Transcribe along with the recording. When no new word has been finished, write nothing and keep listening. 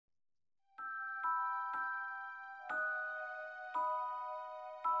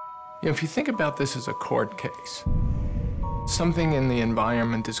You know, if you think about this as a court case, something in the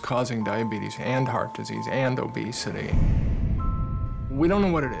environment is causing diabetes and heart disease and obesity. We don't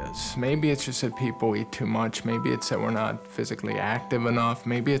know what it is. Maybe it's just that people eat too much. Maybe it's that we're not physically active enough.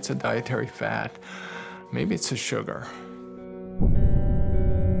 Maybe it's a dietary fat. Maybe it's the sugar.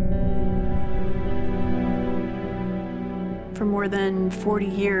 For more than 40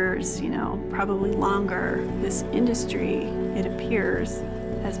 years, probably longer, this industry, it appears,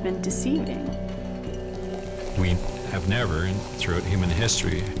 has been deceiving. We have never, throughout human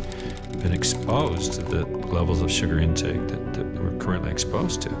history, been exposed to the levels of sugar intake that we're currently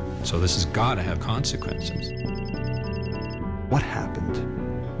exposed to. So this has got to have consequences. What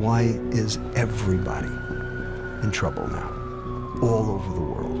happened? Why is everybody in trouble now, all over the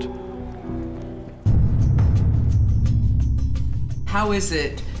world? How is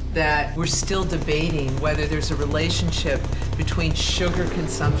it that we're still debating whether there's a relationship between sugar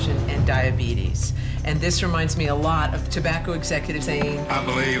consumption and diabetes? And this reminds me a lot of tobacco executives saying, I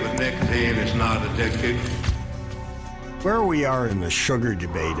believe that nicotine is not addictive. Where we are in the sugar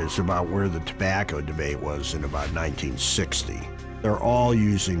debate is about where the tobacco debate was in about 1960. They're all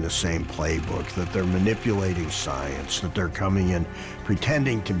using the same playbook, that they're manipulating science, that they're coming in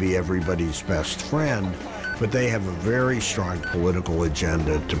pretending to be everybody's best friend, but they have a very strong political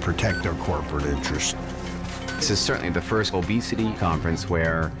agenda to protect their corporate interests. This is certainly the first obesity conference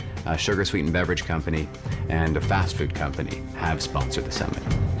where a sugar-sweetened beverage company and a fast food company have sponsored the summit.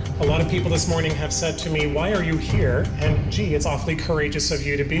 A lot of people this morning have said to me, why are you here? And gee, it's awfully courageous of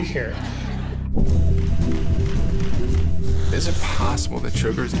you to be here. Is it possible that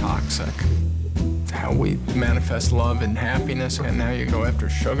sugar is toxic? It's how we manifest love and happiness, and now you go after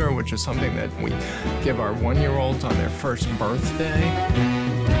sugar, which is something that we give our one-year-olds on their first birthday.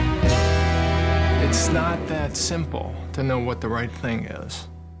 It's not that simple to know what the right thing is.